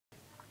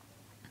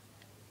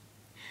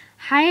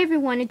Hi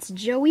everyone, it's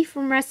Joey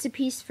from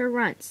Recipes for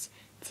Runts.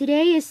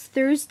 Today is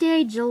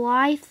Thursday,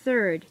 July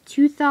 3rd,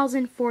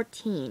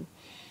 2014,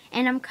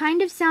 and I'm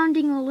kind of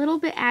sounding a little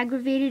bit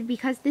aggravated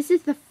because this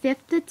is the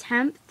 5th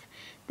attempt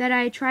that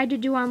I tried to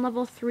do on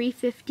level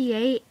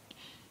 358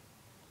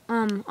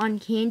 on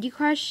Candy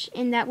Crush,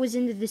 and that was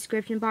in the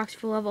description box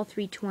for level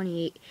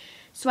 328.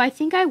 So I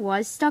think I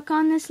was stuck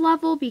on this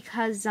level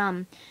because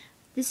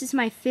this is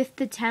my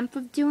 5th attempt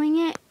of doing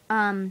it.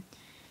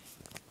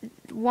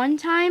 One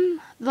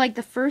time, like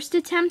the first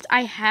attempt,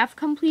 I have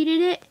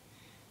completed it.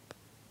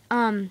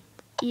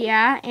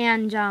 Yeah,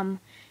 and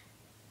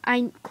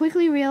I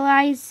quickly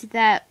realized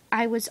that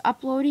I was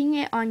uploading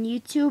it on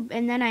YouTube,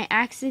 and then I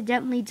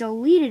accidentally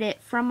deleted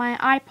it from my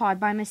iPod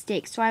by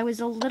mistake. So I was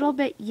a little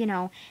bit,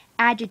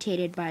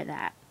 agitated by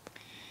that.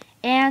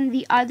 And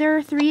the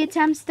other 3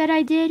 attempts that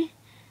I did,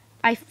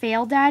 I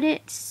failed at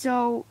it.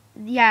 So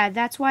yeah,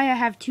 that's why I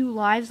have 2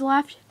 lives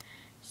left.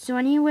 So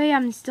anyway,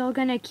 I'm still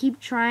gonna keep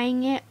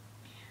trying it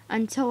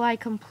until I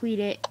complete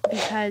it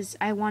because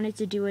I wanted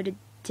to do it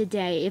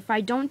today. If I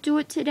don't do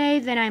it today,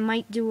 then I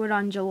might do it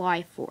on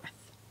July 4th.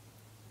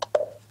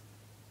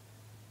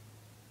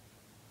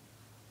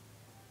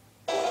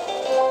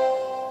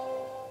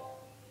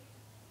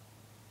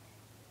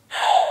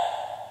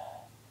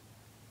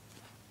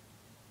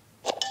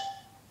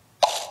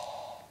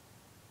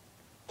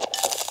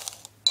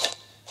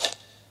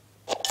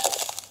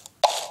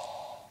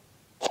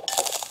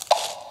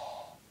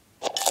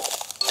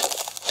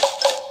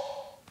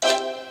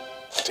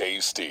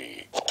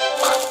 Tasty.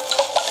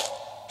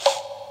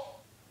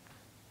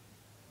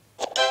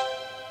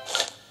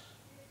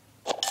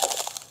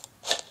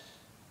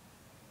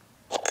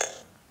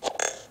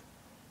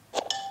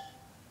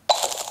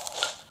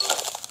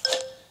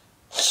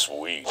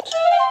 Sweet.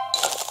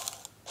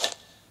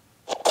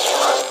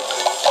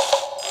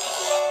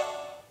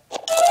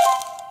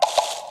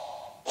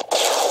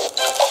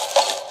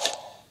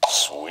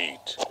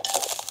 Sweet.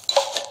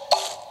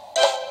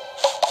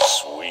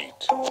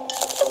 Sweet.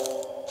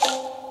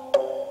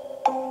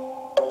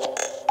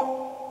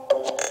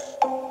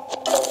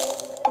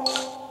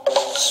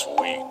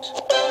 Sweet.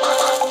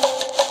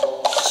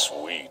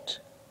 Sweet.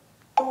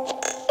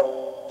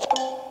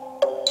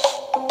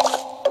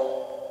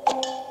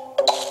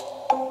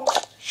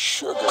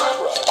 Sugar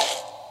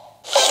Crush.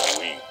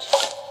 Sweet.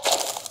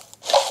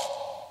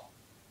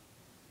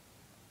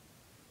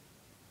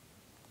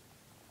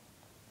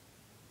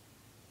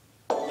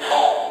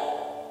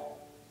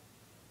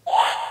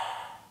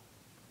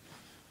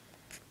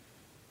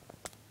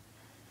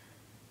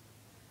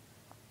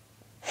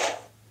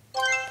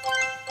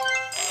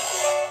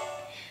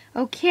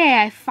 Okay,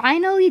 I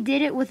finally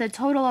did it with a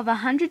total of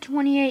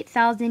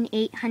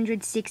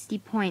 128,860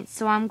 points,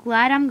 so I'm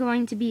glad I'm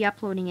going to be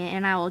uploading it,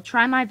 and I will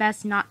try my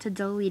best not to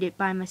delete it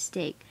by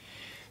mistake.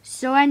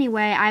 So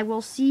anyway, I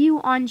will see you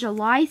on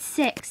July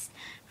 6th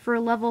for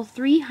level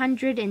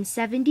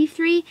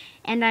 373,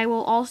 and I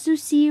will also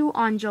see you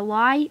on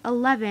July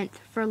 11th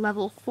for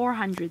level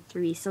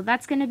 403. So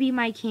that's going to be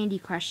my Candy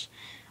Crush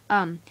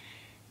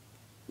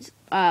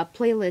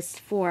playlist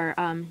for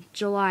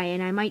July,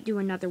 and I might do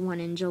another one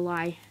in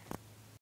July.